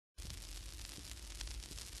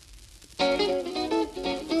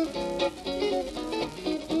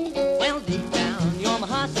Well, deep down, you're my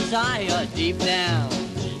heart's desire. Deep down,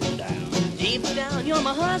 deep down, you're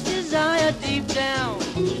my heart's desire. Deep down,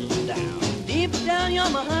 deep down, you're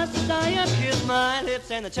my heart's desire. Kiss my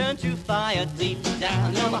lips and they turn to fire. Deep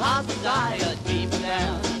down, you're my heart's desire. Deep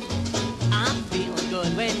down, I'm feeling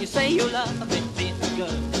good when you say you love me. Feeling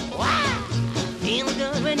good. Wow! Feeling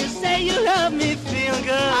good when you say you love me. Feel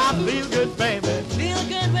good. I feel good, baby. Feel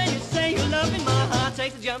good when you say you love me. My heart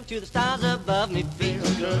takes a jump to the stars above me. Feel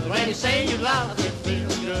good when you say you love me. Feel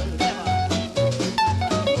good.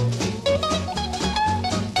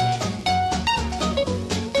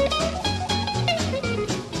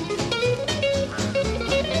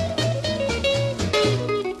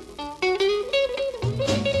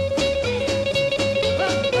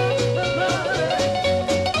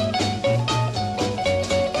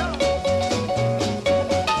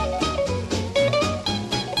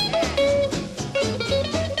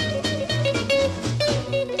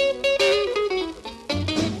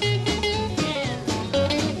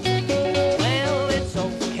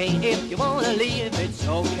 If you wanna leave, it's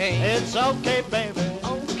okay. It's okay, baby.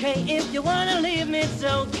 Okay, if you wanna leave me, it's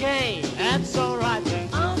okay. That's alright then.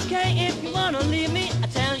 Okay, if you wanna leave me, I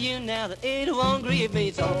tell you now that it won't grieve me.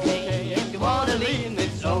 It's okay. If you wanna leave me,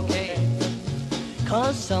 it's okay.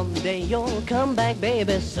 'Cause someday you'll come back,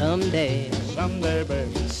 baby, someday. Someday,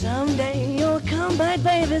 baby. Someday you'll come back,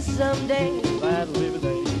 baby, someday. That'll be the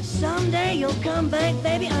day. Someday you'll come back,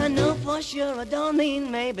 baby, I know for sure, I don't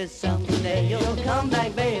mean maybe. Someday you'll come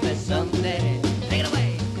back, baby, someday. Take it away.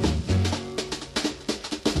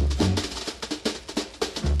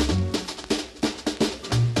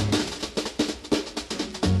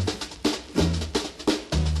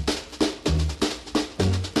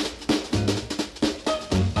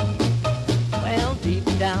 Well, deep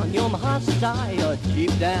down, you're my heart's desire,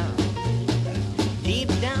 deep down. Deep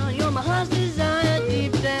down, you're my heart's desire,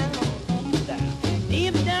 deep down.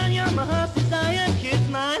 Deep down, you're my heart's desire. Kiss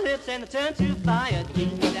my lips and I turn to fire.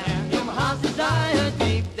 Deep down, you're my heart's desire,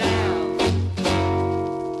 deep down.